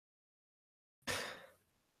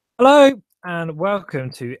Hello and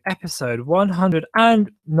welcome to episode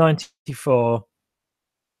 194.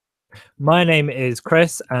 My name is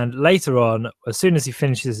Chris, and later on, as soon as he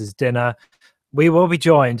finishes his dinner, we will be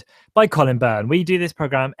joined by Colin Byrne. We do this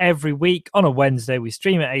program every week on a Wednesday. We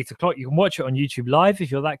stream at 8 o'clock. You can watch it on YouTube live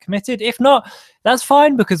if you're that committed. If not, that's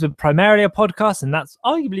fine because we're primarily a podcast, and that's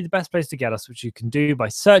arguably the best place to get us, which you can do by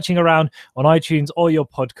searching around on iTunes or your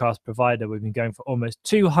podcast provider. We've been going for almost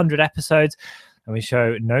 200 episodes, and we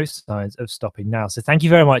show no signs of stopping now. So thank you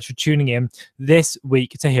very much for tuning in this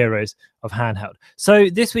week to Heroes of Handheld. So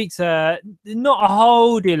this week's not a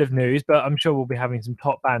whole deal of news, but I'm sure we'll be having some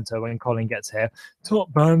top banter when Colin gets here.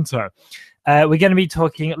 Top banter. We're going to be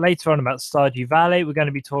talking later on about Stardew Valley. We're going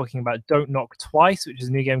to be talking about Don't Knock Twice, which is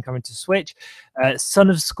a new game coming to Switch. Son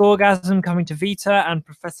of Scorgasm coming to Vita, and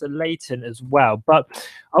Professor Layton as well. But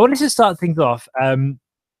I wanted to start things off.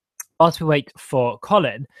 Whilst we wait for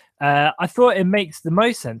Colin, I thought it makes the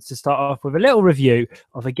most sense to start off with a little review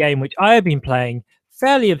of a game which I have been playing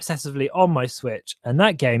fairly obsessively on my Switch, and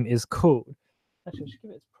that game is called... Actually, I should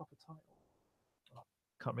give it its proper title. Oh,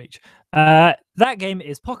 can't reach. That game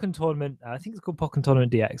is Pokken Tournament. I think it's called Pokken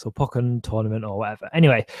Tournament DX or Pokken Tournament or whatever.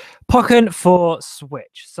 Anyway, Pokken for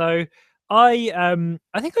Switch. So I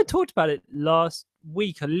think I talked about it last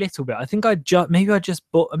week a little bit. I think maybe I just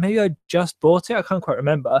bought it. I can't quite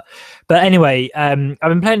remember. But anyway, I've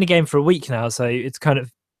been playing the game for a week now, so it's kind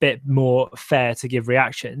of bit more fair to give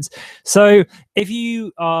reactions. So if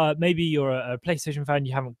you are, maybe you're a PlayStation fan,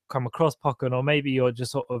 you haven't come across Pokken, or maybe you're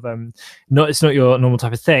just sort of it's not your normal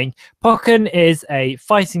type of thing. Pokken is a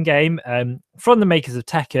fighting game from the makers of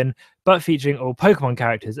Tekken, but featuring all Pokemon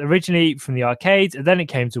characters, originally from the arcades, and then it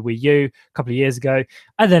came to Wii U a couple of years ago,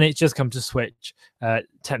 and then it's just come to Switch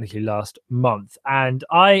technically last month. And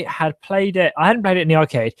I hadn't played it in the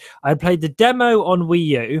arcade. I had played the demo on Wii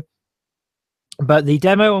U, but the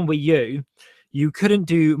demo on Wii U, you couldn't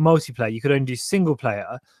do multiplayer. You could only do single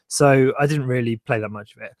player. So I didn't really play that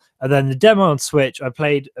much of it. And then the demo on Switch, I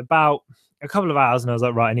played about a couple of hours, and I was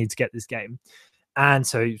like, right, I need to get this game. And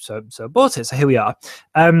so I bought it. So here we are.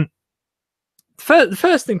 The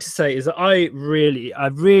first thing to say is that I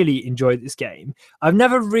really enjoyed this game. I've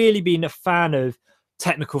never really been a fan of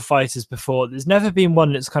technical fighters before. There's never been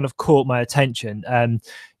one that's kind of caught my attention.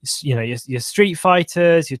 Your Street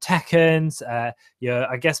Fighters, your Tekkens,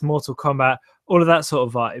 your, I guess, Mortal Kombat, all of that sort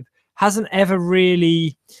of vibe hasn't ever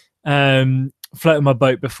really floated my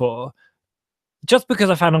boat before, just because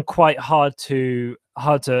I found them quite hard to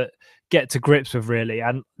get to grips with, really.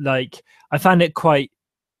 And like, I found it quite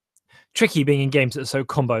tricky being in games that are so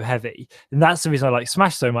combo heavy, and that's the reason I like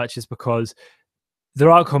Smash so much, is because there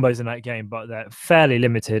are combos in that game, but they're fairly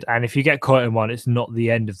limited. And if you get caught in one, it's not the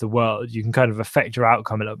end of the world. You can kind of affect your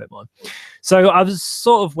outcome a little bit more. So I was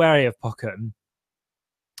sort of wary of Pokken,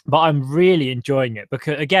 but I'm really enjoying it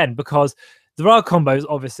because there are combos,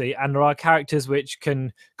 obviously, and there are characters which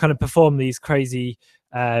can kind of perform these crazy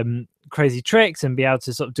tricks and be able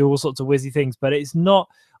to sort of do all sorts of whizzy things. But it's not,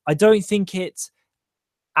 I don't think it's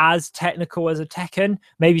as technical as a Tekken.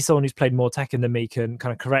 Maybe someone who's played more Tekken than me can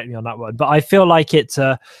kind of correct me on that one, but I feel like it's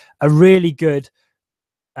a really good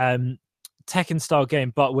Tekken style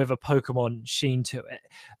game, but with a Pokemon sheen to it.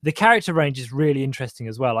 The character range is really interesting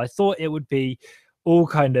as well. I thought it would be all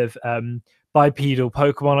kind of bipedal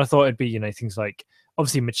Pokemon. I thought it'd be, things like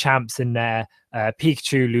obviously Machamp's in there,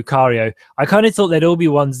 Pikachu, Lucario. I kind of thought they'd all be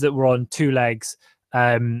ones that were on two legs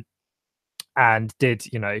and did,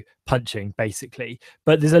 punching, basically.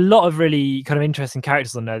 But there's a lot of really kind of interesting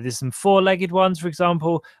characters on there. There's some four-legged ones, for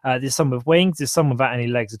example. There's some with wings. There's some without any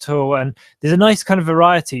legs at all. And there's a nice kind of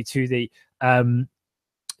variety to the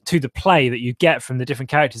play that you get from the different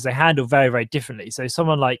characters. They handle very, very differently. So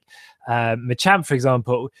someone like Machamp, for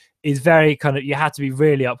example, is very kind of, you have to be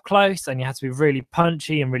really up close and you have to be really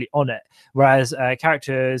punchy and really on it. Whereas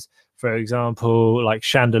characters, for example, like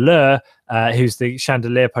Chandelure, who's the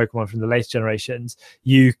Chandelier Pokemon from the later generations,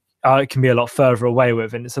 you can be a lot further away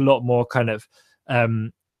with, and it's a lot more kind of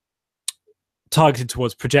targeted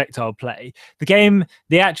towards projectile play. The game,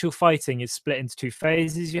 the actual fighting is split into two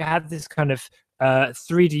phases. You have this kind of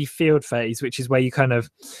 3D field phase, which is where you kind of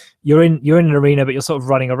you're in an arena, but you're sort of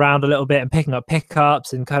running around a little bit and picking up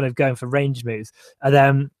pickups and kind of going for range moves. And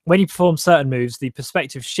then when you perform certain moves, the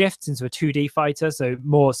perspective shifts into a 2D fighter, so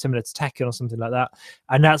more similar to Tekken or something like that.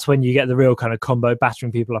 And that's when you get the real kind of combo,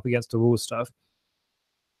 battering people up against the wall stuff.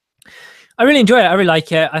 I really enjoy it. I really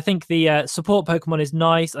like it. I think the support Pokemon is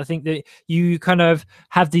nice. I think that you kind of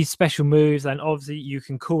have these special moves, and obviously you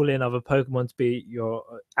can call in other Pokemon to be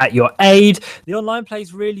at your aid. The online play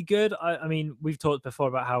is really good. I mean, we've talked before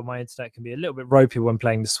about how my internet can be a little bit ropey when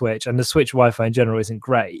playing the Switch, and the Switch Wi-Fi in general isn't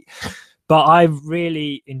great. But I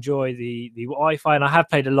really enjoy the Wi-Fi, and I have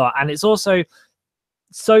played a lot. And it's also,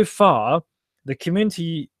 so far, the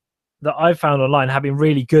community that I've found online have been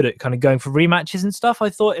really good at kind of going for rematches and stuff. I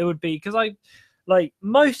thought it would be, because I like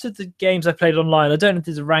most of the games I played online. I don't know if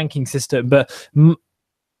there's a ranking system, but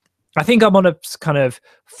I think I'm on a kind of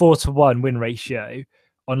 4-to-1 win ratio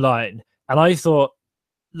online, and I thought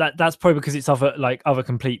that's probably because it's other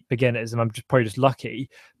complete beginners, and I'm probably just lucky.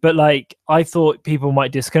 But like, I thought people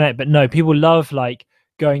might disconnect, but no, people love like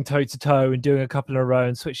going toe to toe and doing a couple in a row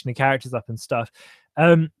and switching the characters up and stuff.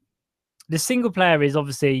 The single player is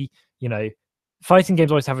obviously, fighting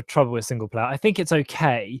games always have a trouble with single player. I think it's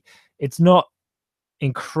okay. It's not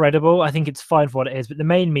incredible. I think it's fine for what it is, but the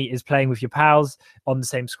main meat is playing with your pals on the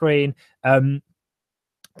same screen,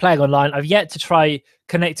 playing online. I've yet to try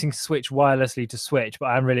connecting Switch wirelessly to Switch, but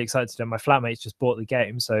I'm really excited to do it. My flatmates just bought the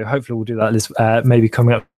game, so hopefully we'll do that this maybe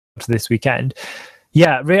coming up to this weekend.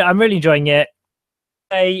 Yeah, I'm really enjoying it.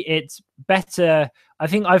 It's better. I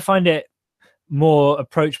think I find it more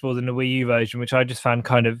approachable than the Wii U version, which I just found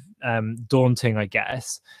kind of daunting, I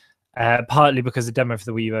guess. Partly because the demo for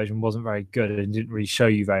the Wii U version wasn't very good and didn't really show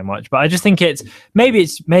you very much. But I just think maybe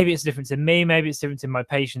it's a difference in me, maybe it's difference in my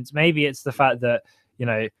patience, maybe it's the fact that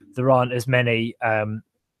there aren't as many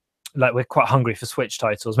like, we're quite hungry for Switch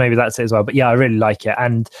titles. Maybe that's it as well. But yeah, I really like it,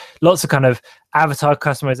 and lots of kind of avatar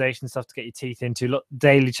customization stuff to get your teeth into.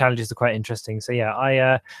 Daily challenges are quite interesting. So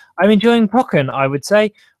yeah, I'm enjoying Pokken. I would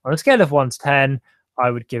say on a scale of 1 to 10,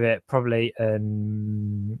 I would give it probably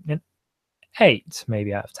an 8,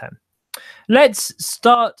 maybe out of 10. Let's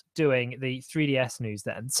start doing the 3DS news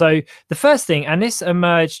then. So the first thing, and this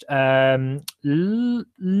emerged early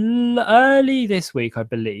this week, I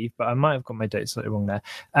believe, but I might have got my dates slightly wrong there.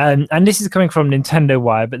 And this is coming from Nintendo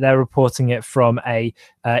Wire, but they're reporting it from a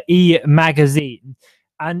e-magazine.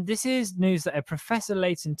 And this is news that a Professor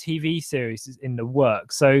Layton TV series is in the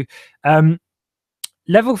works. So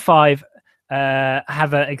Level 5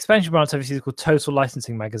 have an expansion branch overseas called Total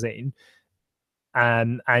Licensing Magazine.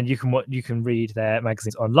 And you can read their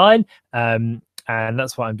magazines online, and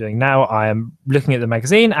that's what I'm doing now. I am looking at the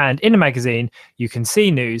magazine, and in the magazine you can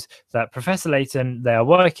see news that Professor Layton, they are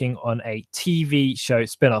working on a TV show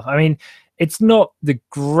spin-off. I mean, it's not the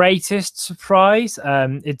greatest surprise.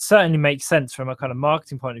 It certainly makes sense from a kind of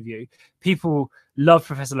marketing point of view. People love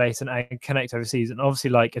Professor Layton and connect overseas, and obviously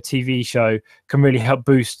like a TV show can really help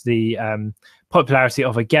boost the popularity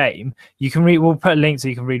of a game. We'll put a link so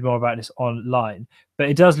you can read more about this online, but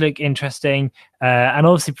it does look interesting, and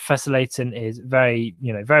obviously Professor Layton is very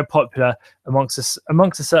popular amongst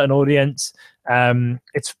a certain audience.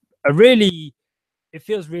 It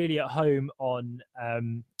feels really at home on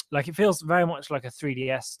like, it feels very much like a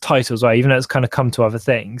 3DS title as well, even though it's kind of come to other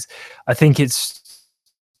things. I think it's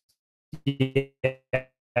really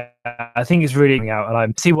out, and I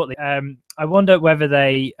see what I wonder whether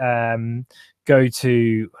they go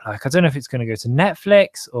to, like, I don't know if it's going to go to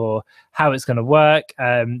Netflix or how it's going to work.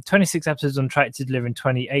 26 episodes on track to deliver in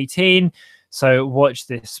 2018. So watch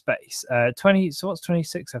this space. So what's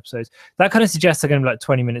 26 episodes? That kind of suggests they're going to be like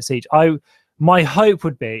 20 minutes each. My hope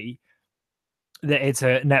would be that it's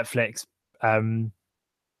a Netflix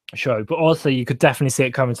show, but also you could definitely see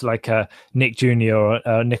it coming to like a Nick Jr. or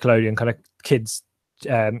a Nickelodeon kind of kids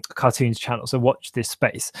cartoons channel. So watch this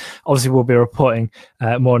space. Obviously we'll be reporting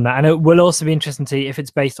more on that, and it will also be interesting to see if it's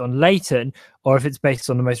based on Layton or if it's based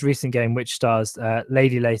on the most recent game, which stars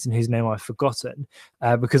Lady Layton, whose name I've forgotten,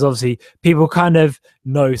 because obviously people kind of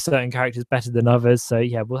know certain characters better than others. So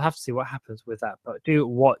yeah, we'll have to see what happens with that, but do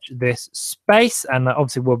watch this space, and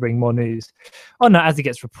obviously we'll bring more news on that as it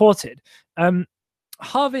gets reported.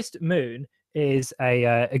 Harvest Moon is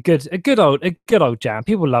a good old jam.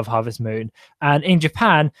 People love Harvest Moon, and in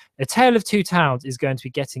Japan, A Tale of Two Towns is going to be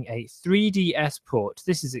getting a 3DS port.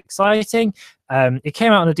 This is exciting. It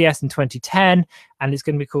came out on a DS in 2010, and it's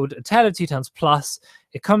going to be called A Tale of Two Towns Plus.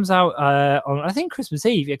 It comes out on, I think, Christmas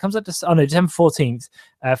Eve. It comes out December 14th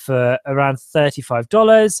for around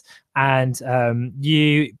 $35. And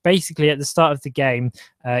you basically, at the start of the game,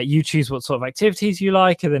 you choose what sort of activities you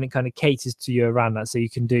like, and then it kind of caters to you around that. So you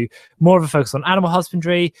can do more of a focus on animal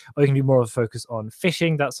husbandry, or you can do more of a focus on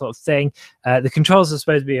fishing, that sort of thing. The controls are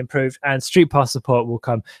supposed to be improved, and Street Pass support will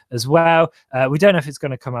come as well. We don't know if it's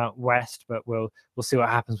going to come out west, but we'll see what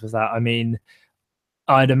happens with that. I mean,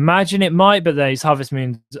 I'd imagine it might, but those Harvest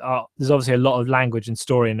Moons are, there's obviously a lot of language and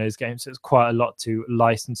story in those games, so it's quite a lot to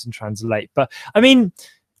license and translate. But I mean,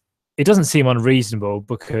 it doesn't seem unreasonable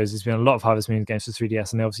because there's been a lot of Harvest Moon games for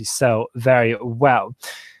 3DS and they obviously sell very well.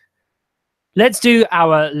 Let's do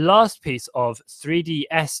our last piece of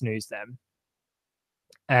 3DS news then.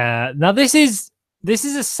 Now this is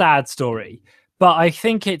a sad story, but I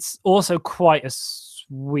think it's also quite a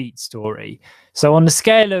sweet story. So on the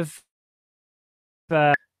scale of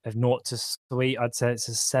 0 to sweet, I'd say it's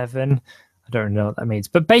a 7. I don't really know what that means,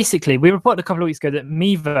 but basically, we reported a couple of weeks ago that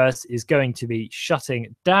Miiverse is going to be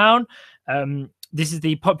shutting down. This is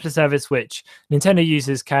the popular service which Nintendo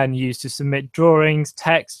users can use to submit drawings,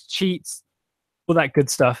 text, cheats, all that good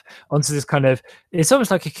stuff onto this kind of, it's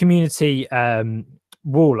almost like a community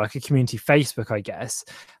wall, like a community Facebook, I guess.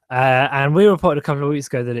 And we reported a couple of weeks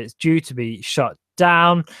ago that it's due to be shut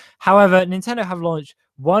down. However, Nintendo have launched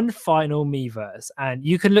one final Miiverse, and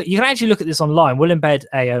you can actually look at this online. We'll embed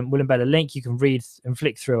a link. You can read and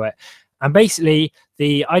flick through it. And basically,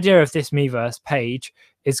 the idea of this Miiverse page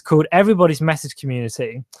is called Everybody's Message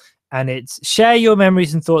Community. And it's share your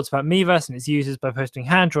memories and thoughts about Miiverse and its users by posting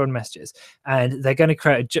hand-drawn messages. And they're going to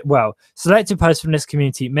create selected posts from this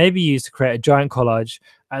community may be used to create a giant collage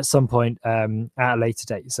at some point at a later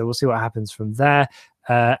date. So we'll see what happens from there.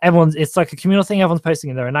 It's like a communal thing. Everyone's posting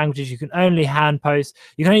in their own languages. You can only hand post.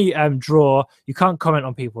 You can only draw. You can't comment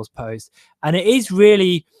on people's posts. And it's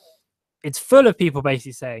full of people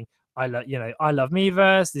basically saying, I love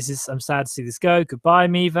Miiverse. I'm sad to see this go. Goodbye,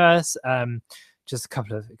 Miiverse. Just a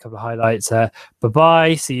couple of highlights.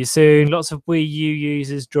 Bye-bye. See you soon. Lots of Wii U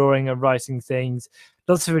users drawing and writing things.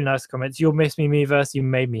 Lots of really nice comments. You'll miss me, Miiverse. You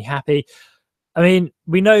made me happy. I mean,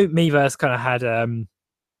 we know Miiverse kind of had an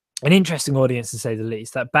interesting audience, to say the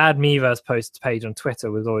least. That bad Miiverse post page on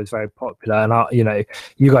Twitter was always very popular, and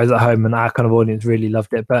you guys at home and our kind of audience really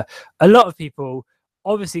loved it. But a lot of people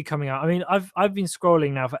obviously coming out. I mean, I've been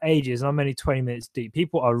scrolling now for ages, and I'm only 20 minutes deep.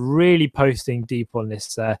 People are really posting deep on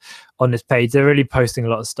this page. They're really posting a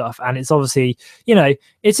lot of stuff, and it's obviously,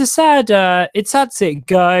 it's sad to see it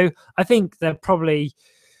go. I think this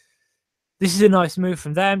is a nice move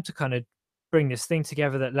from them to kind of bring this thing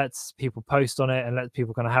together that lets people post on it and lets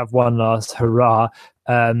people kind of have one last hurrah.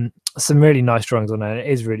 Some really nice drawings on it. It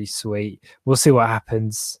is really sweet. We'll see what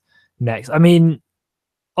happens next. I mean,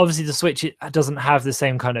 obviously the Switch, it doesn't have the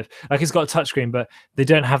same kind of, like, it's got a touchscreen, but they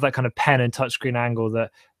don't have that kind of pen and touchscreen angle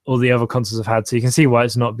that all the other consoles have had. So you can see why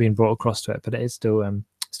it's not being brought across to it, but it is still a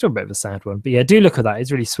bit of a sad one. But yeah, do look at that.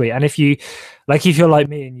 It's really sweet. And if you're like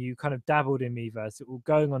me and you kind of dabbled in Miiverse,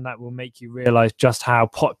 going on that will make you realize just how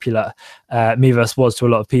popular Miiverse was to a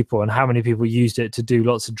lot of people and how many people used it to do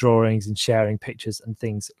lots of drawings and sharing pictures and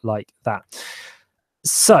things like that.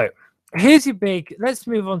 So here's your big. Let's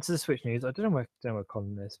move on to the Switch news. I don't know where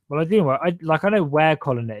Colin is. Well, I do know I know where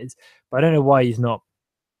Colin is, but I don't know why he's not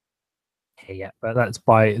here yet. But that's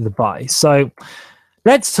by the by. So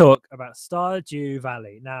let's talk about Stardew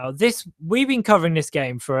Valley. Now, we've been covering this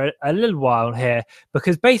game for a little while here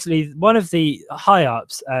because basically one of the high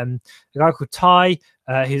ups, a guy called Ty,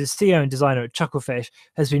 who's a CEO and designer at Chucklefish,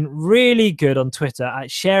 has been really good on Twitter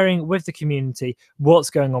at sharing with the community what's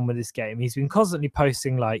going on with this game. He's been constantly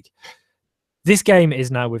posting like, this game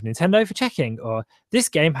is now with Nintendo for checking, or this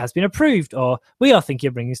game has been approved, or we are thinking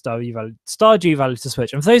of bringing Stardew Valley to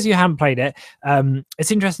Switch. And for those of you who haven't played it,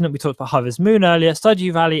 it's interesting that we talked about Harvest Moon earlier.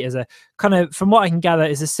 Stardew Valley is a kind of, from what I can gather,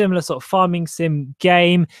 is a similar sort of farming sim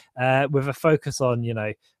game with a focus on,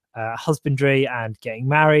 husbandry and getting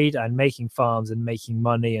married and making farms and making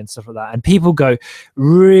money and stuff like that. And people go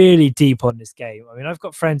really deep on this game. I mean, I've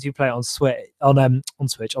got friends who play it on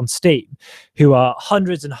Steam, who are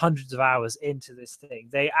hundreds and hundreds of hours into this thing.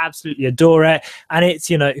 They absolutely adore it, and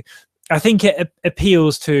it's, I think it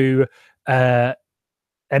appeals to an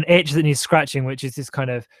itch that needs scratching, which is this kind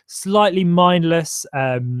of slightly mindless.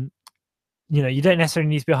 You don't necessarily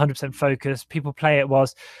need to be 100% focused. People play it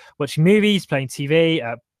whilst watching movies, playing TV,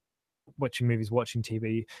 watching movies, watching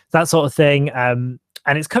TV, that sort of thing. And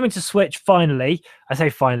it's coming to Switch finally. I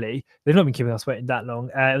say finally. They've not been keeping us waiting that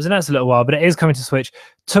long. It was announced a little while, but it is coming to Switch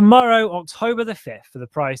tomorrow, October the 5th, for the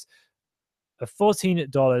price of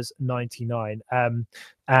 $14.99.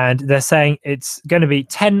 And they're saying it's going to be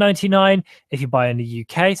 $10.99 if you buy in the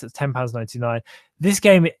UK, so it's £10.99. This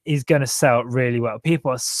game is going to sell really well.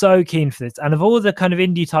 People are so keen for this. And of all the kind of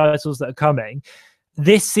indie titles that are coming,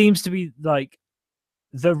 this seems to be like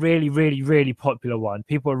the really, really, really popular one.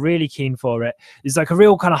 People are really keen for it. There's like a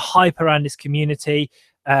real kind of hype around this community.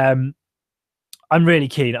 I'm really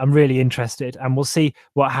keen. I'm really interested. And we'll see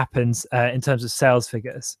what happens in terms of sales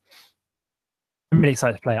figures. I'm really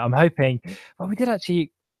excited to play it. I'm hoping. Well, we did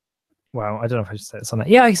actually. Well, I don't know if I should say this on it.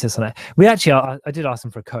 Yeah, I guess it's on it. We actually, I did ask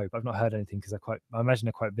them for a code. But I've not heard anything because I imagine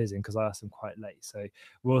they're quite busy because I asked them quite late. So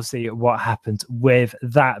we'll see what happens with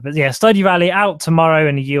that. But yeah, Stardew Valley out tomorrow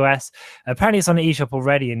in the US. Apparently, it's on the eShop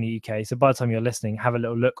already in the UK. So by the time you're listening, have a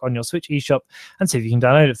little look on your Switch eShop and see if you can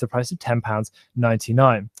download it for the price of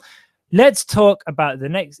 £10.99. Let's talk about the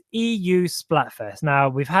next EU Splatfest. Now,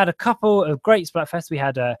 we've had a couple of great Splatfests. We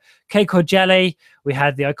had cake or jelly. We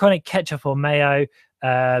had the iconic ketchup or mayo.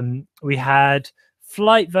 We had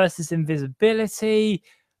Flight versus Invisibility.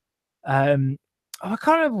 I can't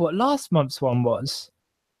remember what last month's one was.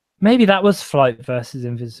 Maybe that was Flight versus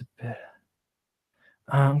Invisibility.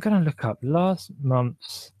 I'm going to look up last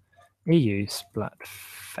month's EU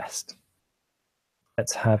Splatfest.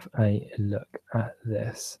 Let's have a look at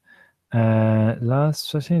this.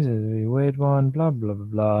 Last, I think it's a weird one. Blah blah blah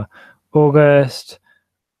blah. August.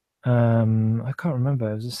 I can't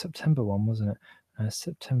remember. It was a September one, wasn't it?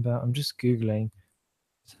 September. I'm just googling.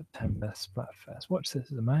 September Splatfest. Watch this.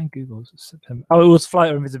 The man Googles September. Oh, it was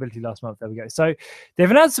Flight or Invisibility last month. There we go. So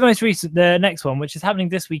they've announced the next one, which is happening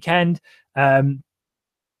this weekend.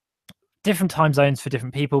 Different time zones for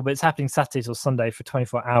different people, but it's happening Saturday till Sunday for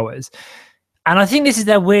 24 hours. And I think this is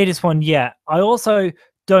their weirdest one yet. I also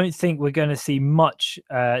don't think we're going to see much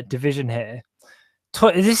division here.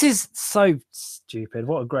 This is so stupid.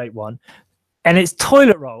 What a great one. And it's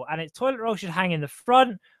toilet roll. And it's toilet roll should hang in the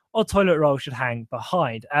front or toilet roll should hang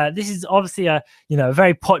behind. This is obviously a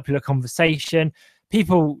very popular conversation.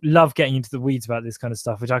 People love getting into the weeds about this kind of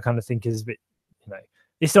stuff, which I kind of think is a bit,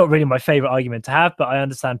 it's not really my favorite argument to have, but I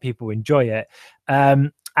understand people enjoy it.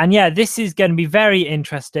 And yeah, this is going to be very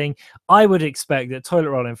interesting. I would expect that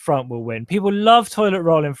toilet roll in front will win. People love toilet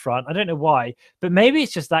roll in front. I don't know why, but maybe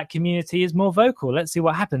it's just that community is more vocal. Let's see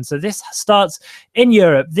what happens. So this starts in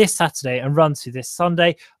Europe this Saturday and runs through this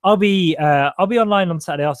Sunday. I'll be online on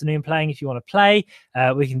Saturday afternoon playing. If you want to play,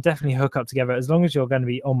 we can definitely hook up together as long as you're going to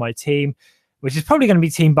be on my team, which is probably going to be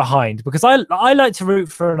team behind, because I like to root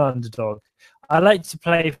for an underdog. I like to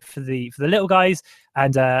play for the little guys,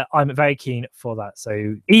 and I'm very keen for that. So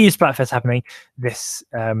EU Splatfest happening this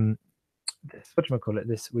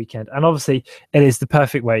this weekend, and obviously it is the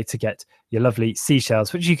perfect way to get your lovely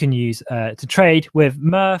seashells, which you can use to trade with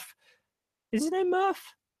Murph. Is his name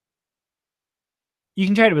Murph? You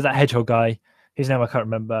can trade it with that hedgehog guy, whose name I can't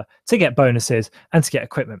remember, to get bonuses and to get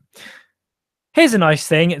equipment. Here's a nice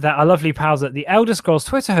thing that our lovely pals at the Elder Scrolls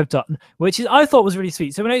Twitter have done, which I thought was really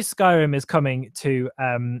sweet. So we know Skyrim is coming to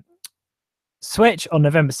Switch on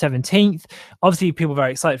November 17th. Obviously, people are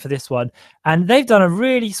very excited for this one. And they've done a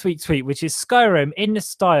really sweet tweet, which is Skyrim in the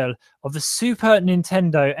style of the Super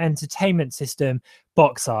Nintendo Entertainment System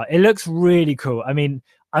box art. It looks really cool. I mean,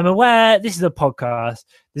 I'm aware this is a podcast.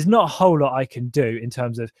 There's not a whole lot I can do in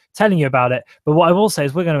terms of telling you about it. But what I will say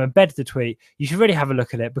is we're going to embed the tweet. You should really have a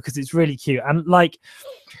look at it because it's really cute. And like,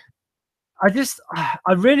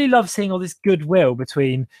 I really love seeing all this goodwill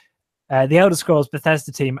between the Elder Scrolls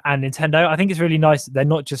Bethesda team and Nintendo. I think it's really nice that they're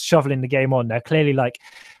not just shoveling the game on. They're clearly like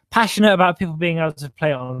passionate about people being able to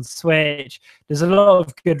play it on Switch. There's a lot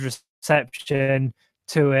of good reception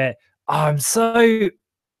to it. I'm so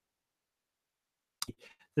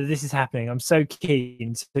that this is happening. I'm so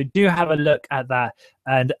keen. So do have a look at that.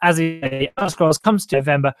 And as Elder Scrolls comes to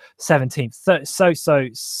November 17th,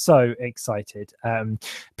 so excited.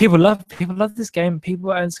 People love this game.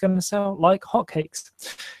 It's going to sell like hotcakes.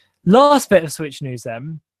 Last bit of Switch news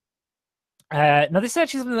then. Now this is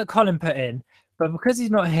actually something that Colin put in, but because he's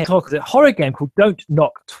not here, talk about a horror game called Don't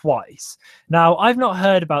Knock Twice. Now, I've not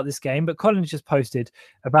heard about this game, but Colin's just posted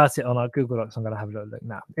about it on our Google Docs. I'm going to have a little look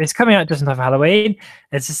now. It's coming out just in time for Halloween.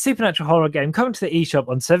 It's a supernatural horror game coming to the eShop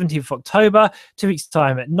on 17th of October, 2 weeks'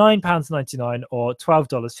 time at £9.99 or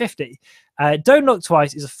 $12.50. Don't Knock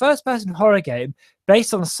Twice is a first-person horror game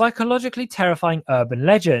based on a psychologically terrifying urban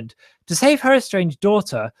legend. To save her estranged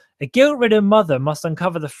daughter, a guilt-ridden mother must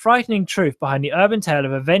uncover the frightening truth behind the urban tale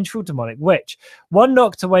of a vengeful demonic witch. One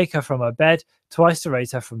knock to wake her from her bed, twice to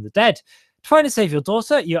raise her from the dead. To find and save your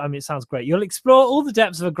daughter, it sounds great. You'll explore all the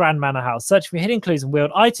depths of a grand manor house, searching for hidden clues and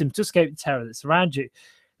wield items to escape the terror that surrounds you.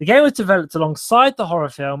 The game was developed alongside the horror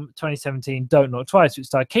film 2017 Don't Knock Twice, which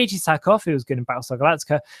starred Keiji Sackhoff, who was good in Battlestar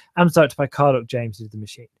Galactica, and was directed by Carl James, who's the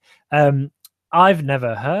machine. I've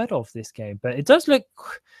never heard of this game, but it does look...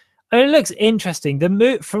 it looks interesting.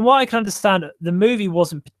 From what I can understand, the movie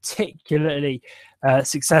wasn't particularly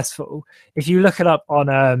successful. If you look it up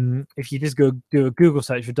on, if you just go do a Google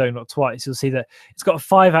search for Don't Knock Twice, you'll see that it's got a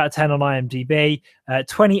 5 out of 10 on IMDb,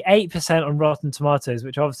 28% on Rotten Tomatoes,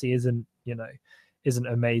 which obviously isn't, isn't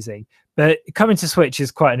amazing. But coming to Switch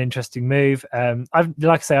is quite an interesting move. I've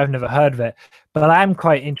like I say, I've never heard of it, but I am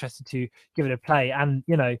quite interested to give it a play. And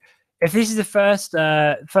if this is the first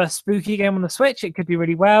spooky game on the Switch, it could do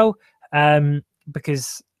really well.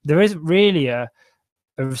 Because there isn't really a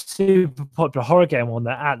super popular horror game on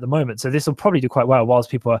there at the moment, so this will probably do quite well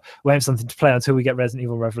whilst people are waiting for something to play until we get Resident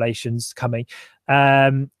Evil Revelations coming.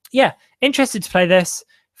 Yeah, interested to play this.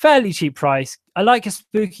 Fairly cheap price. I like a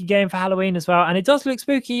spooky game for Halloween as well, and it does look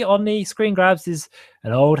spooky on the screen grabs. There's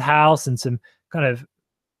an old house and some kind of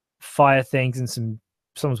fire things and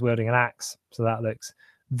someone's wielding an axe, so that looks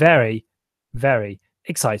very, very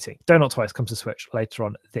exciting. Donut Twice comes to Switch later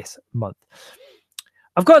on this month.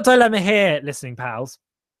 I've got a dilemma here, listening pals.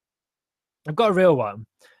 I've got a real one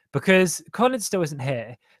because Colin still isn't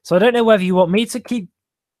here, so I don't know whether you want me to keep.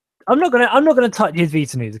 I'm not gonna touch his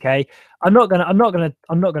Vita news, okay? I'm not gonna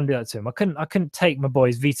do that to him. I couldn't take my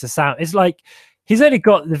boy's Vita sound. It's like he's only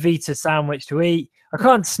got the Vita sandwich to eat. I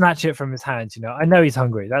can't snatch it from his hands. I know he's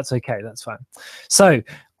hungry. That's okay. That's fine. So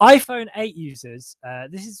iPhone 8 users.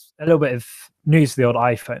 This is a little bit of news for the old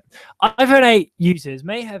iPhone. iPhone 8 users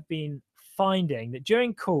may have been finding that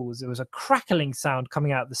during calls there was a crackling sound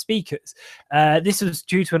coming out of the speakers. This was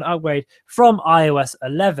due to an upgrade from iOS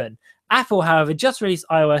 11. Apple, however, just released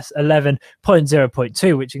iOS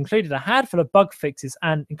 11.0.2, which included a handful of bug fixes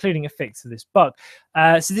and including a fix for this bug.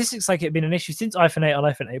 So this looks like it had been an issue since iPhone 8 and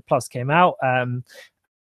iPhone 8 Plus came out.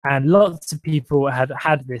 And lots of people had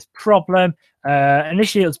this problem.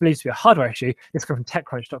 Initially, it was believed to be a hardware issue. This comes from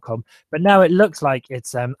TechCrunch.com, but now it looks like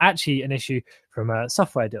it's actually an issue from a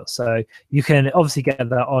software deal. So you can obviously get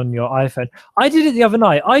that on your iPhone. I did it the other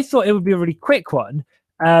night. I thought it would be a really quick one,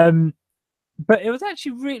 but it was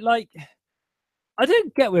actually really I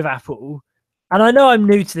don't get with Apple, and I know I'm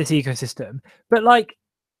new to this ecosystem, but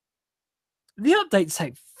the updates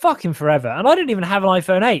take fucking forever, and I didn't even have an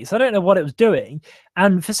iPhone 8, so I don't know what it was doing.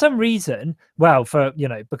 And for some reason,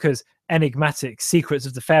 because enigmatic secrets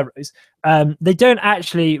of the pharaohs, they don't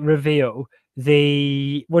actually reveal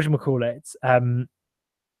the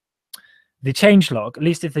the changelog. At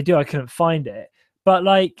least if they do, I couldn't find it. But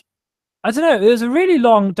I don't know, it was a really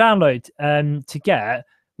long download to get,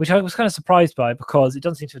 which I was kind of surprised by because it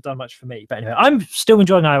doesn't seem to have done much for me. But anyway, I'm still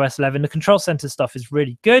enjoying iOS 11. The control center stuff is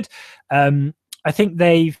really good. I think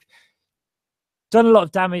they've done a lot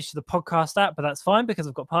of damage to the podcast app, but that's fine because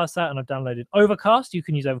I've got past that and I've downloaded Overcast. You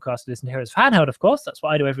can use Overcast to listen to Heroes of Handheld, of course. That's what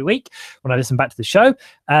I do every week when I listen back to the show.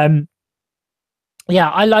 Yeah,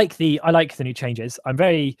 I like the new changes. I'm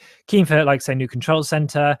very keen for, new control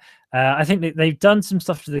center. I think that they've done some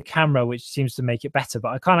stuff to the camera which seems to make it better, but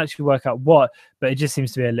I can't actually work out what. But it just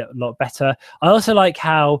seems to be a lot better. I also like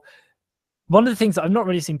how one of the things that I've not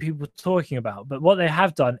really seen people talking about, but what they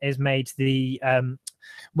have done is made the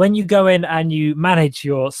when you go in and you manage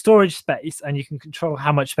your storage space and you can control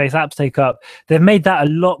how much space apps take up, they've made that a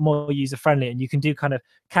lot more user friendly, and you can do kind of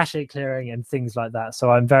cache clearing and things like that. So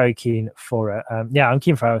I'm very keen for it. Yeah, I'm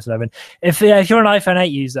keen for iOS 11. If you're an iPhone 8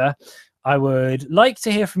 user, I would like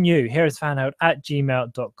to hear from you.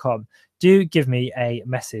 heroesfanhout@gmail.com. Do give me a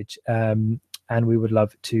message, and we would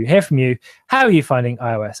love to hear from you. How are you finding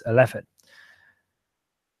iOS 11?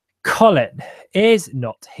 Colin is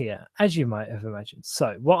not here, as you might have imagined.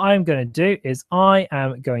 So what I'm going to do is I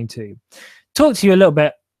am going to talk to you a little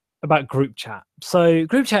bit about group chat. So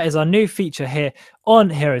group chat is our new feature here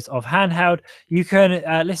on Heroes of Handheld. You can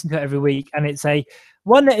listen to it every week, and it's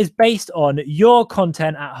one that is based on your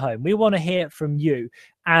content at home. We want to hear from you.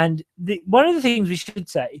 And one of the things we should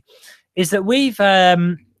say is that we've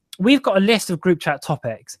got a list of group chat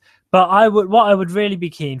topics, but what I would really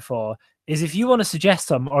be keen for is if you want to suggest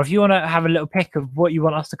some, or if you want to have a little pick of what you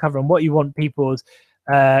want us to cover and what you want people's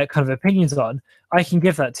kind of opinions on, I can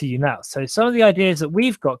give that to you now. So some of the ideas that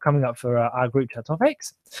we've got coming up for our group chat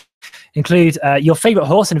topics include your favorite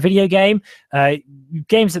horse in a video game,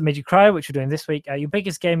 games that made you cry, which we're doing this week, your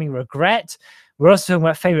biggest gaming regret. We're also talking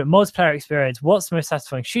about favorite multiplayer experience, what's the most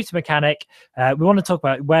satisfying shooter mechanic. We want to talk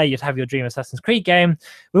about where you'd have your dream Assassin's Creed game.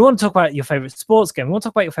 We want to talk about your favorite sports game. We want to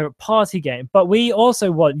talk about your favorite party game, but we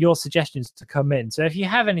also want your suggestions to come in. So if you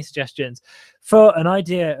have any suggestions for an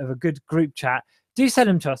idea of a good group chat, do send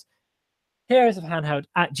them to us.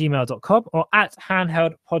 heroesofhandheld@gmail.com or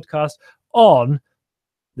 @handheldpodcast on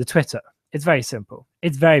the Twitter. It's very simple.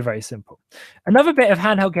 It's very, very simple. Another bit of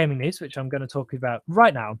handheld gaming news, which I'm going to talk about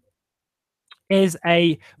right now, is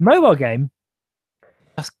a mobile game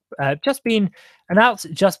just been announced,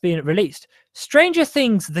 just been released. Stranger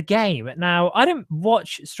Things, the game. Now, I don't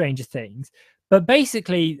watch Stranger Things, but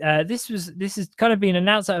basically, this has kind of been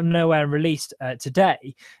announced out of nowhere and released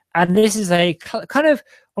today. And this is a kind of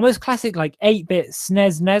almost classic, like 8-bit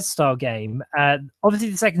SNES style game. Obviously,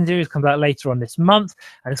 the second series comes out later on this month,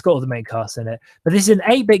 and it's got all the main cast in it. But this is an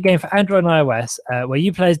 8-bit game for Android and iOS, where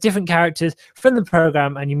you play as different characters from the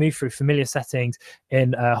program, and you move through familiar settings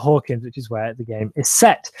in Hawkins, which is where the game is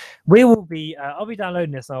set. We will be, I'll be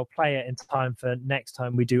downloading this, and I'll play it in time for next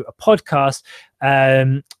time we do a podcast.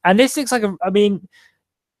 And this looks like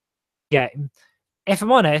game. If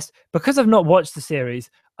I'm honest, because I've not watched the series,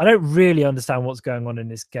 I don't really understand what's going on in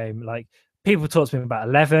this game. Like, people talk to me about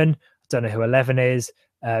 11. I don't know who 11 is.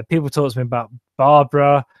 People talk to me about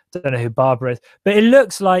Barbara. I don't know who Barbara is. But it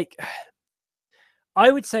looks like,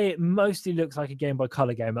 I would say it mostly looks like a Game Boy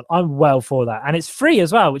Color game, and I'm well for that. And it's free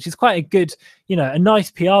as well, which is quite a good, a nice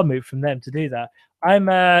PR move from them to do that. I'm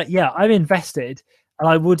invested, and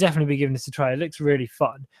I will definitely be giving this a try. It looks really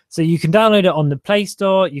fun. So you can download it on the Play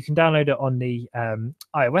Store. You can download it on the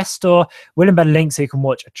iOS Store. We'll embed a link so you can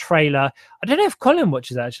watch a trailer. I don't know if Colin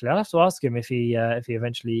watches, actually. I'll have to ask him if he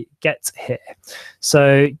eventually gets here.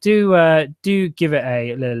 So do give it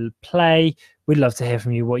a little play. We'd love to hear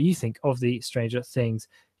from you what you think of the Stranger Things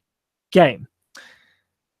game.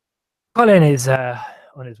 Colin is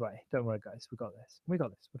on his way. Don't worry, guys. We got this.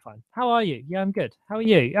 We're fine. How are you? Yeah, I'm good. How are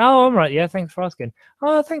you? Oh, I'm right. Yeah, thanks for asking.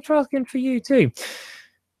 Oh, thanks for asking for you too.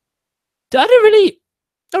 I don't really.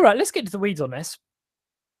 All right, let's get to the weeds on this.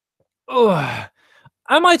 Oh,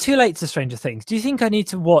 am I too late to Stranger Things? Do you think I need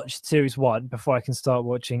to watch series 1 before I can start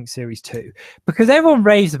watching series 2? Because everyone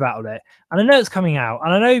raves about it, and I know it's coming out,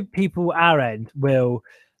 and I know people our end will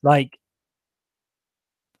like.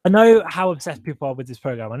 I know how obsessed people are with this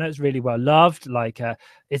program. I know it's really well loved. Like,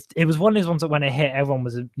 it was one of those ones that when it hit, everyone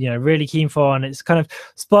was really keen for, and it's kind of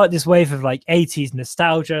sparked this wave of like 80s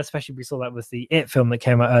nostalgia. Especially we saw that with the It film that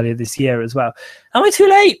came out earlier this year as well. Am I too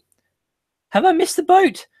late? Have I missed the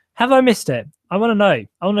boat? Have I missed it? I want to know.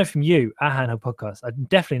 I want to know from you at Handheld Podcast. I'm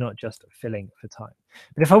definitely not just filling for time.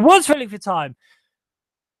 But if I was filling for time,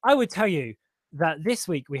 I would tell you that this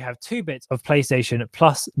week we have 2 bits of PlayStation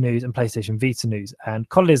Plus news and PlayStation Vita news, and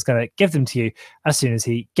Colin is going to give them to you as soon as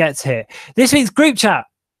he gets here. This week's group chat: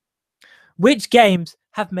 which games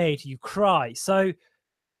have made you cry? So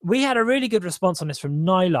we had a really good response on this from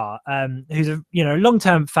Nyla, who's a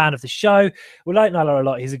long-term fan of the show. We like Nyla a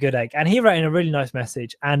lot. He's a good egg, and he wrote in a really nice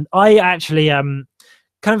message, and I actually kind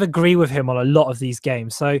of agree with him on a lot of these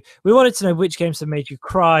games. So we wanted to know which games have made you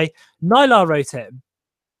cry. Nyla wrote in.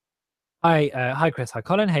 Hi, Chris. Hi,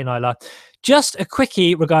 Colin. Hey, Nyla. Just a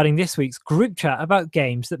quickie regarding this week's group chat about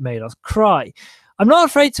games that made us cry. I'm not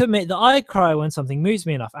afraid to admit that I cry when something moves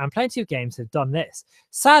me enough, and plenty of games have done this.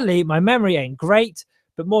 Sadly, my memory ain't great,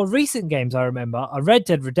 but more recent games I remember are Red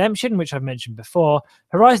Dead Redemption, which I've mentioned before,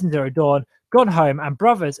 Horizon Zero Dawn, Gone Home, and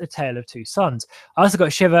Brothers: A Tale of Two Sons. I also got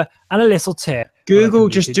a shiver and a little tear. Google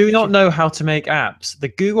just do not know how to make apps. The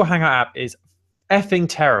Google Hangout app is effing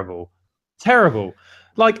terrible. Terrible.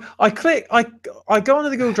 Like, I go onto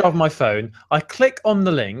the Google Drive on my phone, I click on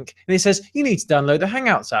the link, and it says, you need to download the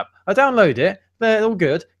Hangouts app. I download it, they're all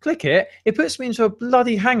good, click it, it puts me into a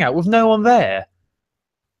bloody Hangout with no one there.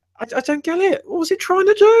 I don't get it. What was it trying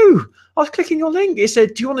to do? I was clicking your link, it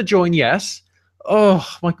said, do you want to join? Yes. Oh,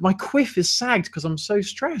 my quiff is sagged because I'm so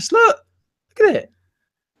stressed. Look at it.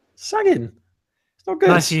 Sagging. It's not good.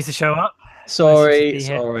 Nice for you to show up.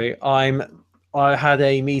 Sorry. I had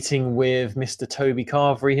a meeting with Mr. Toby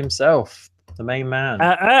Carvery himself, the main man.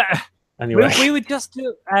 Anyway, we were just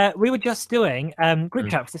doing group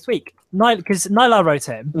chats this week. Because Nyla wrote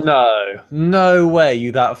him. No way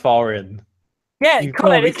you that far in. Yeah,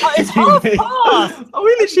 Colin, it's half past. Are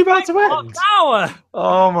we literally about to end? Hour.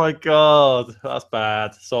 Oh my god, that's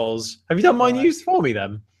bad. Soz, have you done my news for me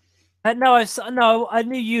then? No, I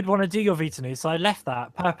knew you'd want to do your Vita news, so I left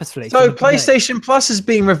that purposefully. So PlayStation Plus has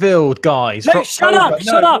been revealed, guys. No, shut up!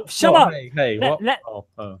 Hey, what?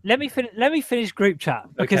 Let me finish group chat,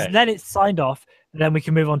 because then it's signed off, and then we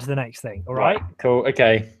can move on to the next thing. All right? Cool.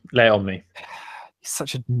 Okay, lay it on me. You're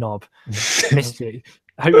such a knob. Missed you.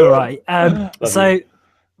 I hope you're right. So,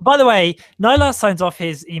 by the way, Nyla signs off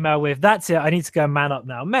his email with, "That's it. I need to go and man up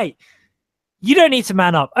now, mate." You don't need to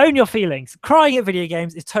man up. Own your feelings. Crying at video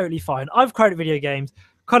games is totally fine. I've cried at video games.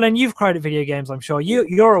 Colin, you've cried at video games, I'm sure.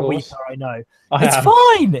 You're a weeper, I know. It's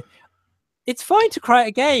fine. It's fine to cry at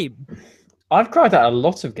a game. I've cried at a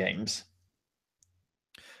lot of games.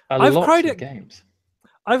 I've cried at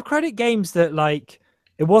games that, like,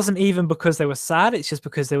 it wasn't even because they were sad. It's just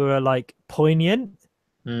because they were, like, poignant.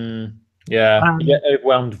 Yeah, you get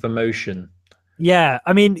overwhelmed with emotion. Yeah,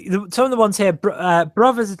 I mean, some of the ones here,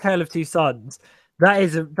 Brothers: A Tale of Two Sons, that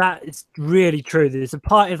is really true. There's a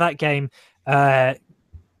part of that game,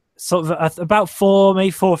 sort of about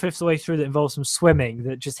maybe 4/5 of the way through that involves some swimming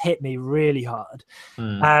that just hit me really hard.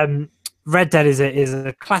 Red Dead is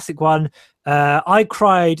a classic one. I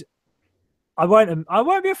cried. I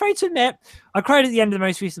won't be afraid to admit, I cried at the end of the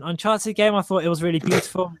most recent Uncharted game. I thought it was really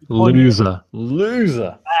beautiful. Loser.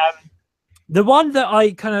 The one that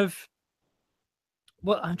I kind of,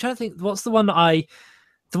 I'm trying to think. What's the one that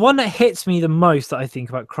hits me the most that I think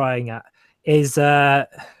about crying at is it's.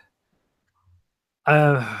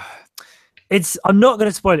 I'm not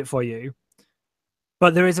going to spoil it for you,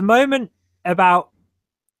 but there is a moment about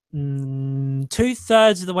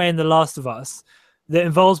 2/3 of the way in The Last of Us that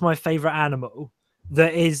involves my favorite animal.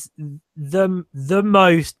 That is the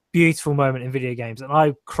most beautiful moment in video games, and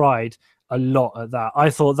I cried a lot at that. I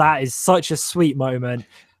thought that is such a sweet moment.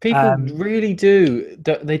 People really do.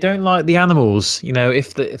 They don't like the animals. You know,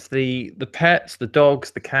 if the pets, the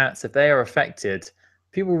dogs, the cats, if they are affected,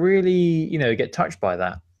 people really, you know, get touched by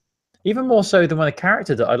that. Even more so than when a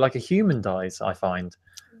character, like a human dies. I find,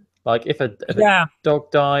 like if a dog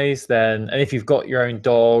dies, then and if you've got your own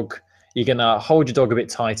dog, you're gonna hold your dog a bit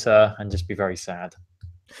tighter and just be very sad.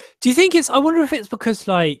 Do you think it's? I wonder if it's because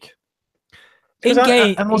like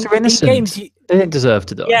animals are innocent. In games, they don't deserve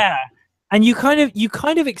to die. Yeah. And you kind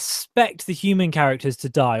of expect the human characters to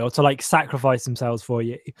die or to like sacrifice themselves for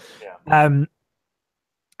you. Yeah.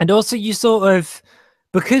 And also you sort of,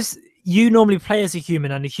 because you normally play as a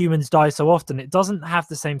human and the humans die so often, it doesn't have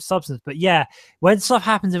the same substance. But yeah, when stuff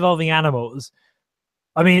happens involving animals,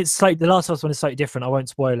 I mean, it's like The Last of Us one is slightly different. I won't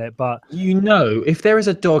spoil it, but you know, if there is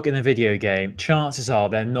a dog in a video game, chances are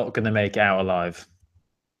they're not going to make it out alive.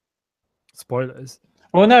 Spoilers.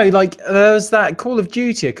 Well, no, like there was that Call of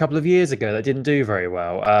Duty a couple of years ago that didn't do very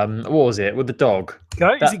well. What was it with the dog?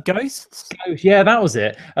 Is it Ghosts? Yeah, that was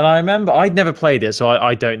it. And I remember I'd never played it, so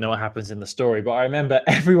I don't know what happens in the story. But I remember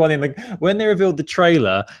everyone when they revealed the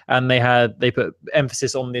trailer and they put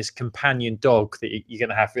emphasis on this companion dog that you're going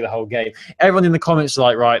to have through the whole game. Everyone in the comments was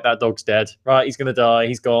like, right, that dog's dead. Right, he's going to die.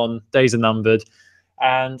 He's gone. Days are numbered.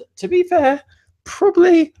 And to be fair,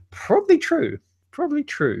 probably true. Probably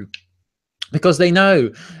true. Because they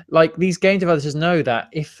know, like these game developers know that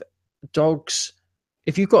if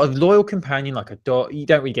you've got a loyal companion like a dog, you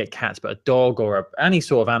don't really get cats, but a dog or any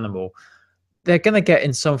sort of animal, they're going to get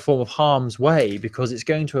in some form of harm's way because it's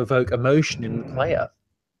going to evoke emotion in the player.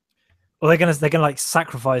 Well, they're gonna like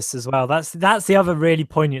sacrifice as well. That's the other really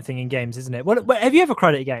poignant thing in games, isn't it? What have you ever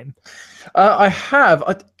cried at a game? I have.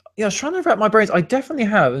 I was trying to wrap my brains. I definitely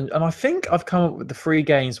have, and I think I've come up with the 3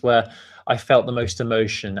 games where I felt the most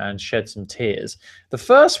emotion and shed some tears. The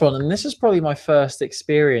first one, and this is probably my first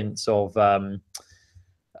experience of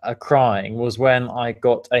crying, was when I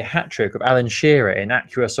got a hat trick of Alan Shearer in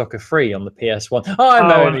Acura Soccer 3 on the PS1.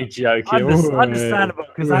 I'm only joking. Understandable,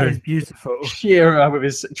 because that is beautiful. Shearer with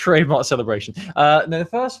his trademark celebration. No, the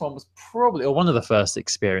first one was probably, or one of the first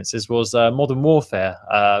experiences was Modern Warfare,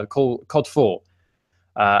 called COD 4.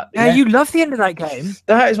 Yeah, you love the end of that game.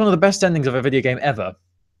 That is one of the best endings of a video game ever.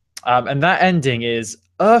 And that ending is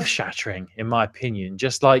earth-shattering, in my opinion.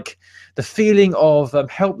 Just like the feeling of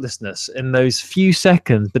helplessness in those few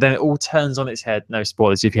seconds, but then it all turns on its head. No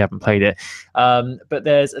spoilers if you haven't played it. But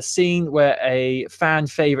there's a scene where a fan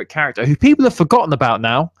favorite character, who people have forgotten about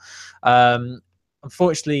now,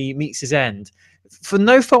 unfortunately meets his end. For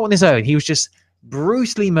no fault on his own, he was just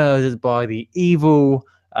brutally murdered by the evil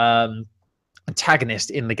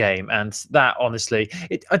antagonist in the game. And that, honestly,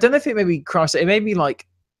 I don't know if it made me cry. It made me like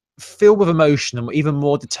filled with emotion and even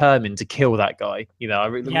more determined to kill that guy. You know, I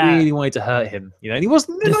really wanted to hurt him. You know, and he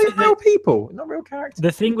wasn't not real people, not real characters.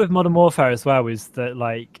 The thing with Modern Warfare as well is that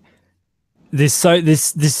like there's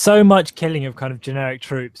so much killing of kind of generic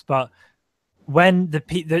troops, but when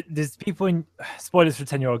there's people in spoilers for a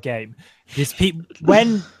 10-year-old game,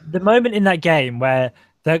 when the moment in that game where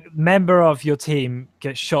the member of your team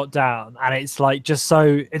gets shot down and it's like it's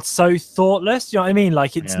so thoughtless, you know what I mean?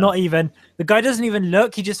 Like it's not even, the guy doesn't even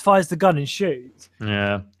look, he just fires the gun and shoots.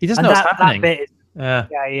 Yeah. He doesn't know what's happening. That bit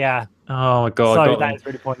yeah. Oh my god. So that is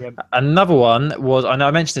really poignant. Another one was, I know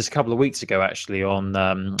I mentioned this a couple of weeks ago actually on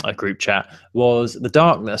a group chat, was The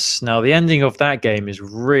Darkness. Now the ending of that game is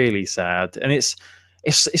really sad, and it's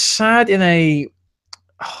sad in a,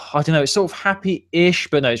 I don't know, it's sort of happy-ish,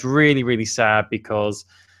 but no, it's really, really sad because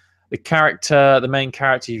the main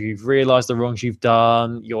character, you've realized the wrongs you've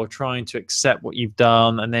done, you're trying to accept what you've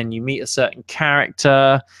done, and then you meet a certain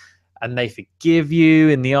character and they forgive you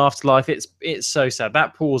in the afterlife. It's so sad.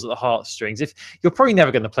 That pulls at the heartstrings. If you're probably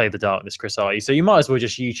never going to play The Darkness, Chris, are you? So you might as well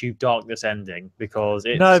just YouTube Darkness ending because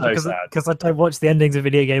it's sad. Because I don't watch the endings of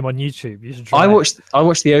video game on YouTube. You should try. I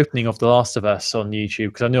watched the opening of The Last of Us on YouTube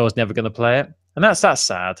because I knew I was never going to play it, and that's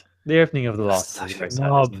sad. The opening of the last is Such a very sad,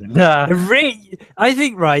 knob. isn't it? Nah. I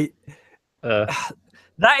think, right, Uh,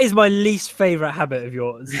 that is my least favorite habit of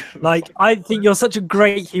yours. Like, I think you're such a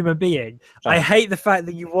great human being. I Thanks. hate the fact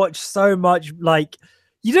that you watch so much, like,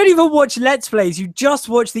 you don't even watch Let's Plays. You just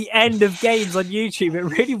watch the end of games on YouTube. It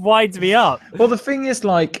really winds me up. Well, the thing is,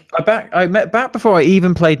 like, I met back before I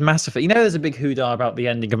even played Mass Effect. You know, there's a big hoodah about the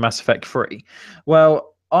ending of Mass Effect 3. Well,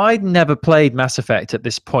 I'd never played Mass Effect at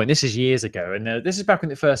this point. This is years ago, and this is back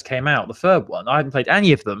when it first came out, the third one. I hadn't played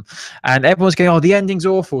any of them, and everyone's going, "Oh, the ending's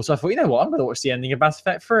awful." So I thought, you know what, I'm going to watch the ending of Mass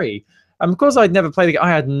Effect 3. And because I'd never played it, I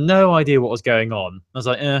had no idea what was going on. I was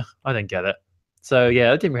like, I didn't get it. So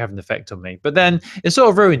yeah, it didn't really have an effect on me. But then it sort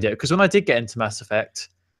of ruined it, because when I did get into Mass Effect,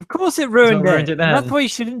 Of course, it it ruined ruined it it. And that's then. why you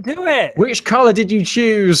shouldn't do it. Which color did you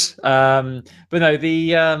choose? But no,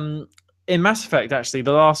 the in Mass Effect, actually,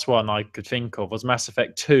 the last one I could think of was Mass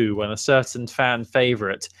Effect 2, when a certain fan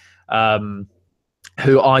favorite,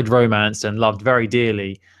 who I'd romanced and loved very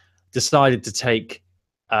dearly, decided to take.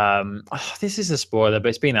 This is a spoiler, but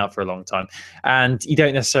it's been out for a long time, and you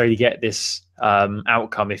don't necessarily get this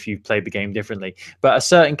outcome if you've played the game differently. But a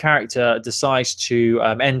certain character decides to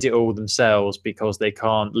end it all themselves because they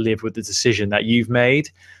can't live with the decision that you've made.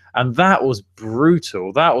 And that was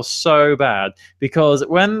brutal. That was so bad, because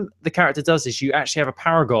when the character does this, you actually have a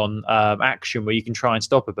Paragon action where you can try and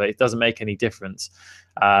stop it, but it doesn't make any difference.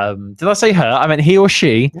 Did I say her? I meant he or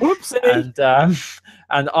she. Whoopsie.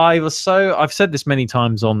 And I've said this many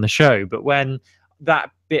times on the show, but when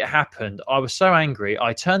that bit happened, I was so angry.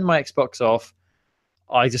 I turned my Xbox off.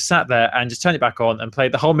 I just sat there and just turned it back on and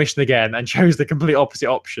played the whole mission again and chose the complete opposite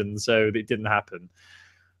option, so it didn't happen.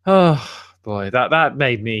 Oh boy, that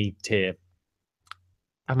made me tear.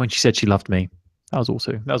 And when she said she loved me, that was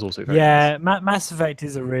also very Yeah, nice. Mass Effect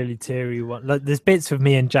is a really teary one. Like, there's bits of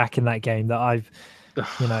me and Jack in that game that I've,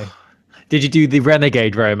 you know, Did you do the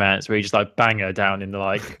renegade romance where you just like bang her down in the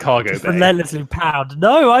like cargo just bay? relentlessly pound.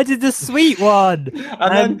 No, I did the sweet one.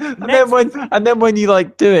 And then when you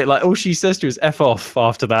like do it, like all she says to you is "f off."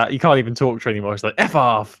 After that, you can't even talk to her anymore. It's like "f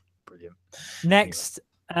off." Brilliant. Next,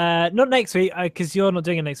 not next week, because you're not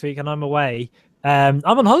doing it next week and I'm away. I'm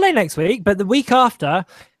on holiday next week, but the week after,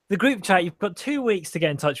 the group chat, you've got 2 weeks to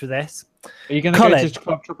get in touch with this. Are you going to go to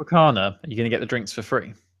Club Tropicana? Are you going to get the drinks for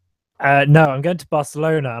free? No, I'm going to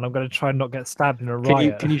Barcelona and I'm going to try and not get stabbed in a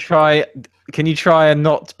riot. Can you try and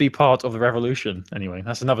not be part of the revolution? Anyway,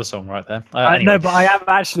 that's another song right there. Anyway. No, but I am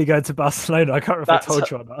actually going to Barcelona. I can't remember if I told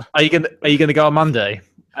you or not. Are you gonna go on Monday?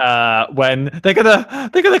 When they're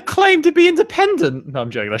gonna claim to be independent? No, I'm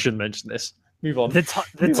joking. I shouldn't mention this. Move on.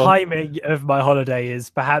 The timing of my holiday is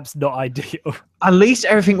perhaps not ideal. At least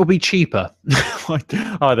everything will be cheaper,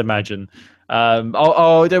 I'd imagine. Don't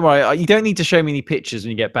worry. You don't need to show me any pictures when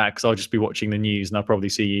you get back, because I'll just be watching the news and I'll probably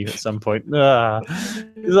see you at some point. It's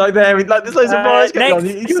like there's loads of bars going on.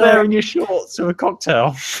 You're there in your shorts to a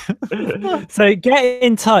cocktail. So get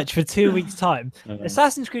in touch for 2 weeks' time.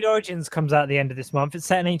 Assassin's Creed Origins comes out at the end of this month. It's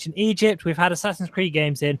set in ancient Egypt. We've had Assassin's Creed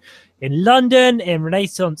games in London, in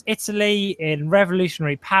Renaissance Italy, in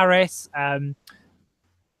revolutionary Paris. When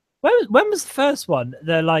was the first one?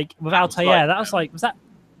 The like with Altair. That was like, was that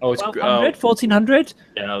 1200, 1400?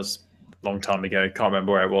 Yeah, that was a long time ago. Can't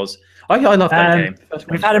remember where it was. I love that game.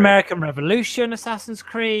 We've had American Revolution, Assassin's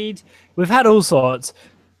Creed. We've had all sorts.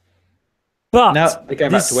 But now they're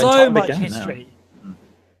going there's back to so much history. Now.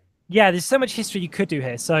 Yeah, there's so much history you could do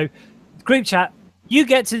here. So, group chat, you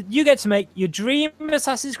get to make your dream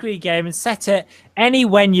Assassin's Creed game and set it any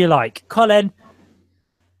when you like. Colin,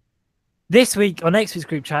 this week or next week's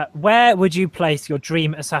group chat, where would you place your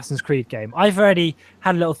dream Assassin's Creed game? I've already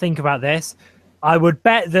had a little think about this. I would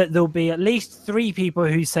bet that there'll be at least 3 people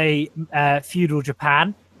who say feudal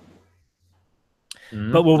Japan,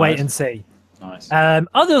 but we'll wait and see. Nice. There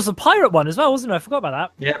was a pirate one as well, wasn't there? I forgot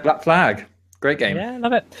about that. Yeah, Black Flag. Great game. Yeah,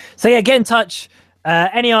 love it. So yeah, get in touch.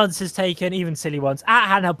 Any answers taken, even silly ones, at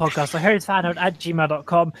Handheld Podcast or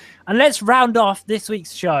herodfanheld@gmail.com. And let's round off this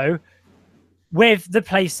week's show with the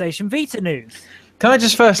PlayStation Vita news. Can I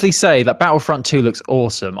just firstly say that Battlefront 2 looks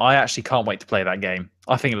awesome? I actually can't wait to play that game.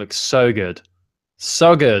 I think it looks so good.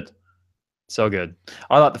 So good. So good.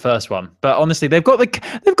 I like the first one. But honestly, they've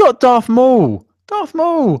got Darth Maul. Darth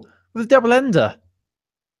Maul with a double ender.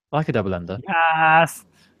 Like a double ender. Yes.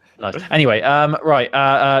 Nice. Anyway, right.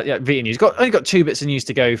 Yeah, Vita news. Only got 2 bits of news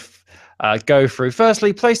to go through.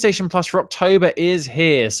 Firstly, PlayStation Plus for October is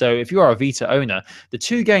here. So if you are a Vita owner, the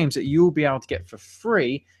 2 games that you'll be able to get for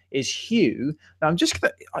free is Hue. Now I'm just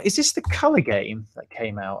gonna, is this the color game that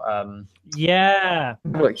came out? Yeah.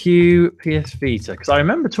 Look, Hue PS Vita, because I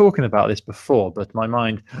remember talking about this before, but my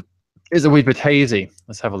mind It's a wee bit hazy.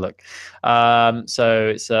 Let's have a look. So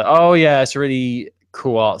it's oh yeah, it's a really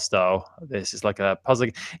cool art style. This is like a puzzle.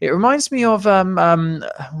 It reminds me of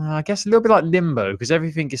I guess a little bit like Limbo because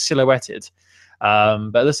everything is silhouetted.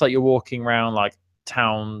 But it looks like you're walking around like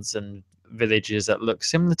towns and villages that look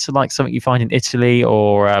similar to like something you find in Italy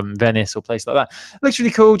or Venice or places like that. It looks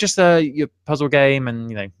really cool. Just your puzzle game,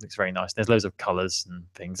 and looks very nice. There's loads of colors and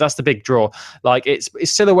things. That's the big draw. Like it's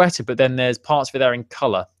silhouetted, but then there's parts of it there in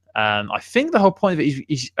color. I think the whole point of it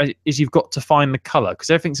is you've got to find the color because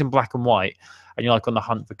everything's in black and white, and you're like on the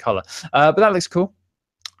hunt for color. But that looks cool.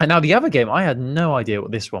 And now the other game, I had no idea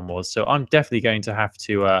what this one was, so I'm definitely going to have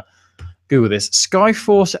to Google this.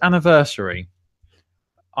 Skyforce Anniversary.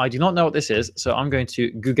 I do not know what this is, so I'm going to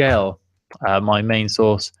Google my main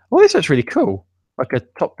source. Oh, this looks really cool. Like a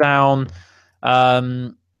top-down,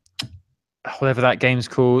 whatever that game's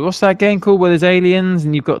called. What's that game called where there's aliens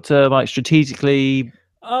and you've got to like strategically...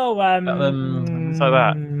 Oh, things like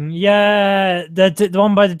that. Yeah, the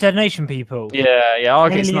one by the Dead Nation people. Yeah.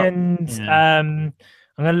 Okay, Aliens. I'm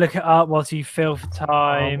gonna look it up whilst you fill for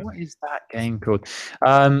time. Oh, what is that game called?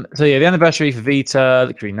 So yeah, the anniversary for Vita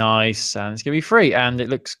looks really nice, and it's gonna be free, and it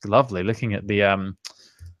looks lovely. Looking at the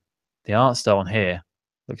art style on here,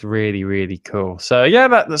 looks really, really cool. So yeah,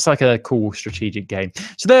 that's like a cool strategic game.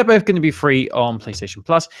 So they're both going to be free on PlayStation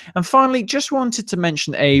Plus. And finally, just wanted to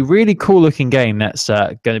mention a really cool looking game that's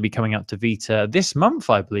going to be coming out to Vita this month,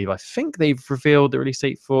 I believe. I think they've revealed the release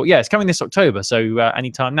date for... Yeah, it's coming this October, so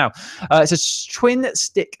anytime now. It's a twin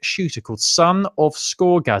stick shooter called Son of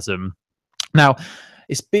Scoregasm. Now,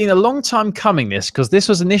 it's been a long time coming, because this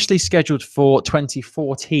was initially scheduled for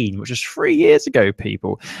 2014, which was 3 years ago,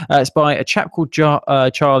 people. It's by a chap called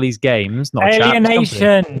Charlie's Games. Not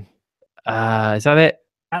Alienation. Is that it?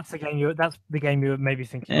 That's the game you were maybe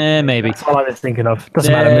thinking. Maybe. That's all I was thinking of.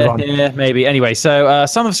 Doesn't matter. Move on. Yeah, maybe. Anyway, so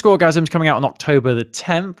Son of Scoregasm is coming out on October the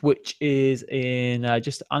 10th, which is in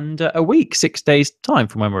just under a week, 6 days' time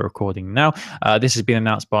from when we're recording now. This has been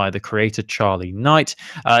announced by the creator, Charlie Knight.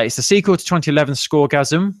 It's the sequel to 2011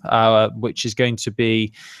 Scoregasm, which is going to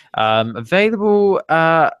be available.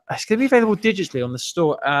 It's going to be available digitally on the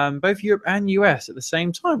store, both Europe and US at the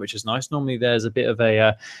same time, which is nice. Normally, there's a bit of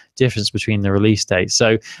a difference between the release dates.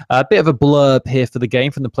 So a bit of a blurb here for the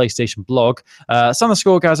game from the PlayStation blog. Son of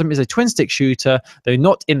Scoregasm is a twin-stick shooter, though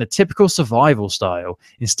not in the typical survival style.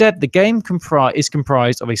 Instead, the game is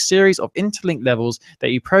comprised of a series of interlinked levels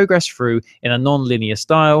that you progress through in a non-linear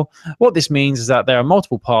style. What this means is that there are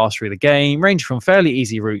multiple paths through the game, ranging from fairly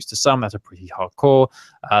easy routes to some that are pretty hardcore.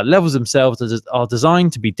 Levels themselves are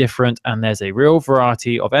designed to be different, and there's a real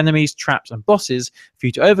variety of enemies, traps, and bosses for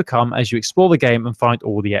you to overcome as you explore the game and find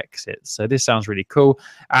all the exits. So this sounds really cool,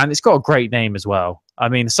 and it's got a great name as well. I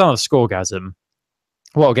mean, Son of Scoregasm,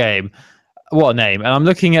 what a game, what a name. And I'm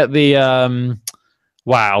looking at the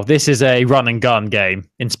wow, this is a run and gun game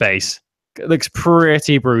in space. It looks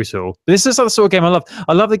pretty brutal. This is the sort of game I love.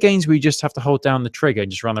 I love the games where you just have to hold down the trigger and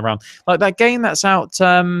just run around. Like that game that's out,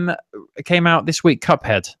 came out this week,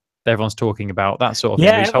 Cuphead. That everyone's talking about that sort of thing.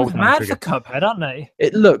 Yeah, it was mad for Cuphead, aren't they?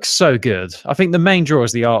 It looks so good. I think the main draw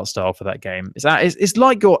is the art style for that game. It's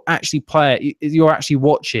like you're actually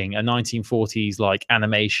watching a 1940s like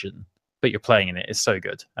animation, but you're playing in it. It's so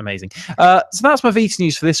good, amazing. So that's my Vita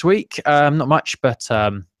news for this week. Not much, but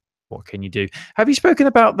what can you do? Have you spoken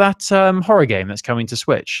about that horror game that's coming to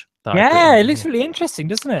Switch? Yeah, it looks really interesting,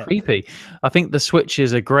 doesn't it? Creepy. I think the Switch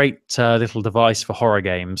is a great little device for horror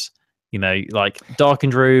games. You know, like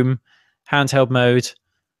darkened room, handheld mode.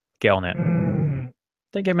 Get on it.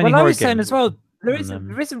 Don't get many horror games. Well, I was saying as well,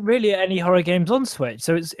 there isn't really any horror games on Switch,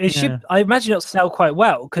 so it should. I imagine it'll sell quite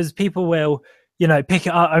well because people will, pick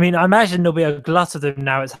it up. I mean, I imagine there'll be a glut of them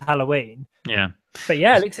now. It's Halloween. Yeah. But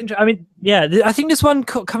yeah, it looks interesting. I mean, yeah, I think there's one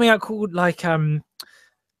coming out called like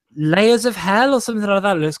Layers of Hell or something like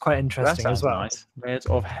that. It looks quite interesting as well. Nice. Layers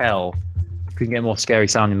of Hell. Couldn't get more scary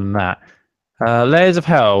sounding than that. Layers of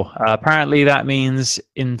Hell. Apparently that means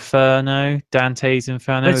Inferno, Dante's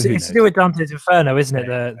Inferno. It's to do with Dante's Inferno, isn't it?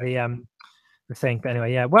 The thing. But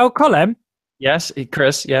anyway, yeah. Well, Colin. Yes,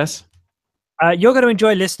 Chris. Yes. You're going to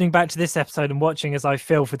enjoy listening back to this episode and watching as I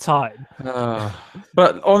feel for time.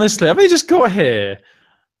 But honestly, I've only just got here.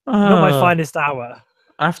 Not my finest hour.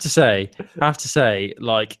 I have to say,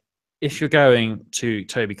 like, if you're going to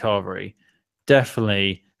Toby Carvery,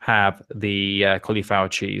 definitely have the cauliflower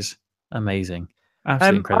cheese. Amazing.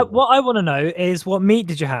 Absolutely incredible. What I want to know is what meat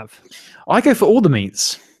did you have? I go for all the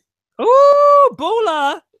meats. Ooh,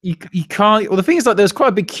 baller! You can't. Well, the thing is, like, there's quite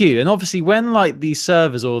a big queue, and obviously, when like the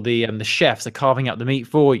servers or the chefs are carving up the meat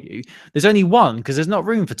for you, there's only one because there's not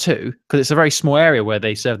room for two because it's a very small area where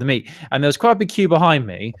they serve the meat, and there's quite a big queue behind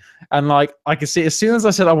me, and like I could see as soon as I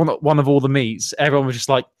said I want one of all the meats, everyone was just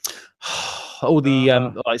like, all the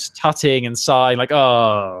like tutting and sighing, like,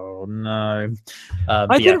 oh no.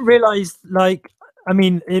 I didn't realize, like, I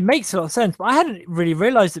mean, it makes a lot of sense, but I hadn't really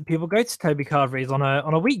realized that people go to Toby Carvery's on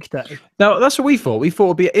a weekday. No, that's what we thought. We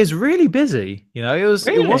thought it's really busy. You know,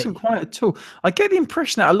 it wasn't quite at all. I get the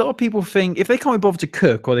impression that a lot of people think if they can't be bothered to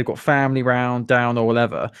cook, or they've got family round down or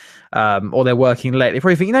whatever, or they're working late, they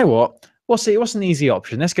probably think, you know what? What's an easy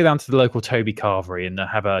option? Let's go down to the local Toby Carvery and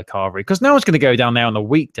have a carvery, because no one's going to go down there on a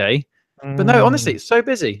weekday. But no, honestly, it's so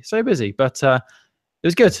busy, so busy. But it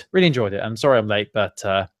was good. Really enjoyed it. I'm sorry I'm late, but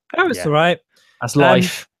all right. That's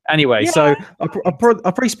life. Anyway, so I'll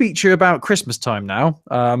probably speak to you about Christmas time now.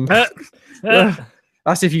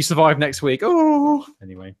 That's if you survive next week. Oh,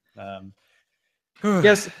 anyway.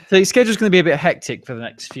 Yes, so the schedule's going to be a bit hectic for the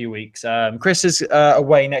next few weeks. Chris is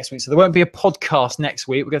away next week, so there won't be a podcast next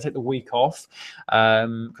week. We're going to take the week off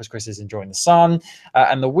because Chris is enjoying the sun.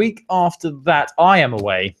 And the week after that, I am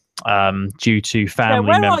away due to family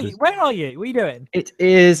members. Where are you? What are you doing? It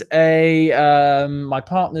is my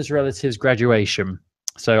partner's relative's graduation,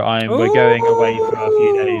 so we're going away for a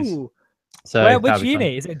few days. So which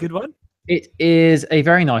uni? Is it a good one? It is a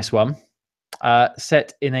very nice one,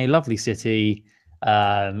 set in a lovely city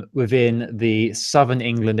within the southern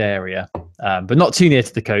England area, but not too near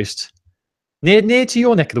to the coast. Near to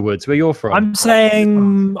your neck of the woods, where you're from. I'm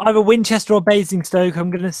saying either Winchester or Basingstoke.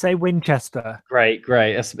 I'm going to say Winchester. Great.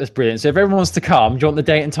 That's brilliant. So if everyone wants to come, do you want the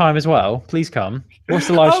date and time as well? Please come. Watch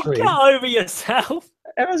the live stream. Get over yourself.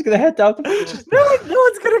 Everyone's going to head down. No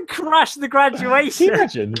one's going to crash the graduation. Can you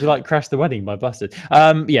imagine? If you like crash the wedding by busted.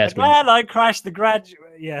 Yes. I crashed the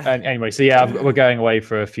graduate. Yeah. Anyway, so yeah, we're going away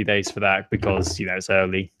for a few days for that because it's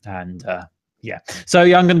early and. Yeah. So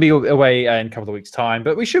I'm going to be away in a couple of weeks' time,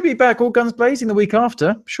 but we should be back all guns blazing the week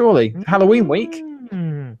after, surely. Halloween week.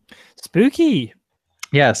 Spooky.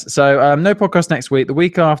 Yes. So no podcast next week. The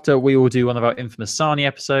week after, we will do one of our infamous Sarnie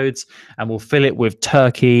episodes, and we'll fill it with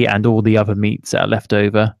turkey and all the other meats that are left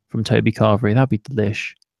over from Toby Carvery. That'd be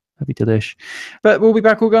delish. But we'll be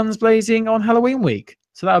back all guns blazing on Halloween week.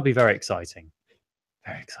 So that'll be very exciting.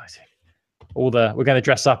 Very exciting. We're going to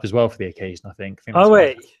dress up as well for the occasion, I think.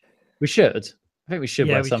 Wait. We should. I think we should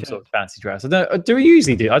wear some sort of fancy dress. Do we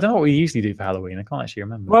usually do? I don't know what we usually do for Halloween. I can't actually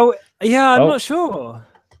remember. Well, yeah, I'm not sure.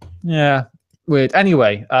 Yeah, weird.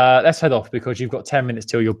 Anyway, let's head off because you've got 10 minutes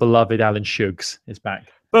till your beloved Alan Shugs is back.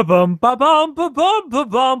 Alan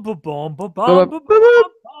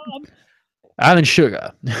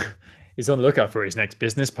Sugar is on the lookout for his next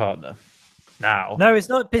business partner. Now, no, it's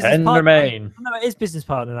not business 10 partner. Remain. No, it is business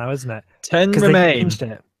partner now, isn't it? 10 remain.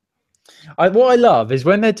 What I love is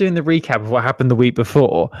when they're doing the recap of what happened the week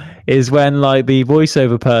before, is when like the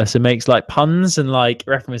voiceover person makes like puns and like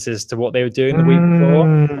references to what they were doing the week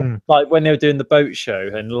before. Like when they were doing the boat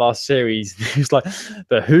show in the last series, he was like,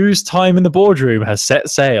 "But whose time in the boardroom has set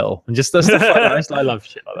sail?" And just stuff like that. I love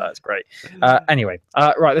shit like that. It's great. Anyway,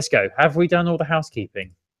 right, let's go. Have we done all the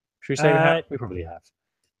housekeeping? Should we say we probably have.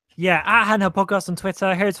 Yeah, at Handheld Podcast on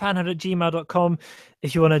Twitter, handheld@gmail.com.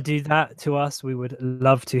 If you want to do that to us, we would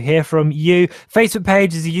love to hear from you. Facebook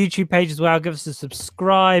page is a YouTube page as well. Give us a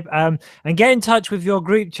subscribe and get in touch with your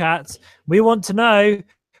group chats. We want to know,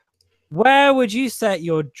 where would you set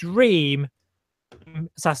your dream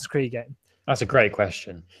Assassin's Creed game? That's a great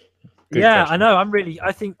question. Good question. I know.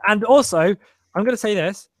 I think, and also, I'm going to say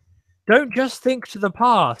this. Don't just think to the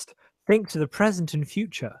past. Think to the present and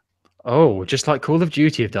future. Oh, just like Call of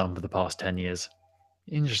Duty have done for the past 10 years.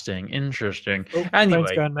 Interesting. Oh,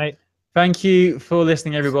 anyway, going, mate. Thank you for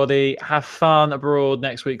listening, everybody. Have fun abroad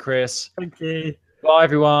next week, Chris. Thank you. Bye,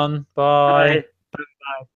 everyone. Bye. Bye.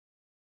 Bye.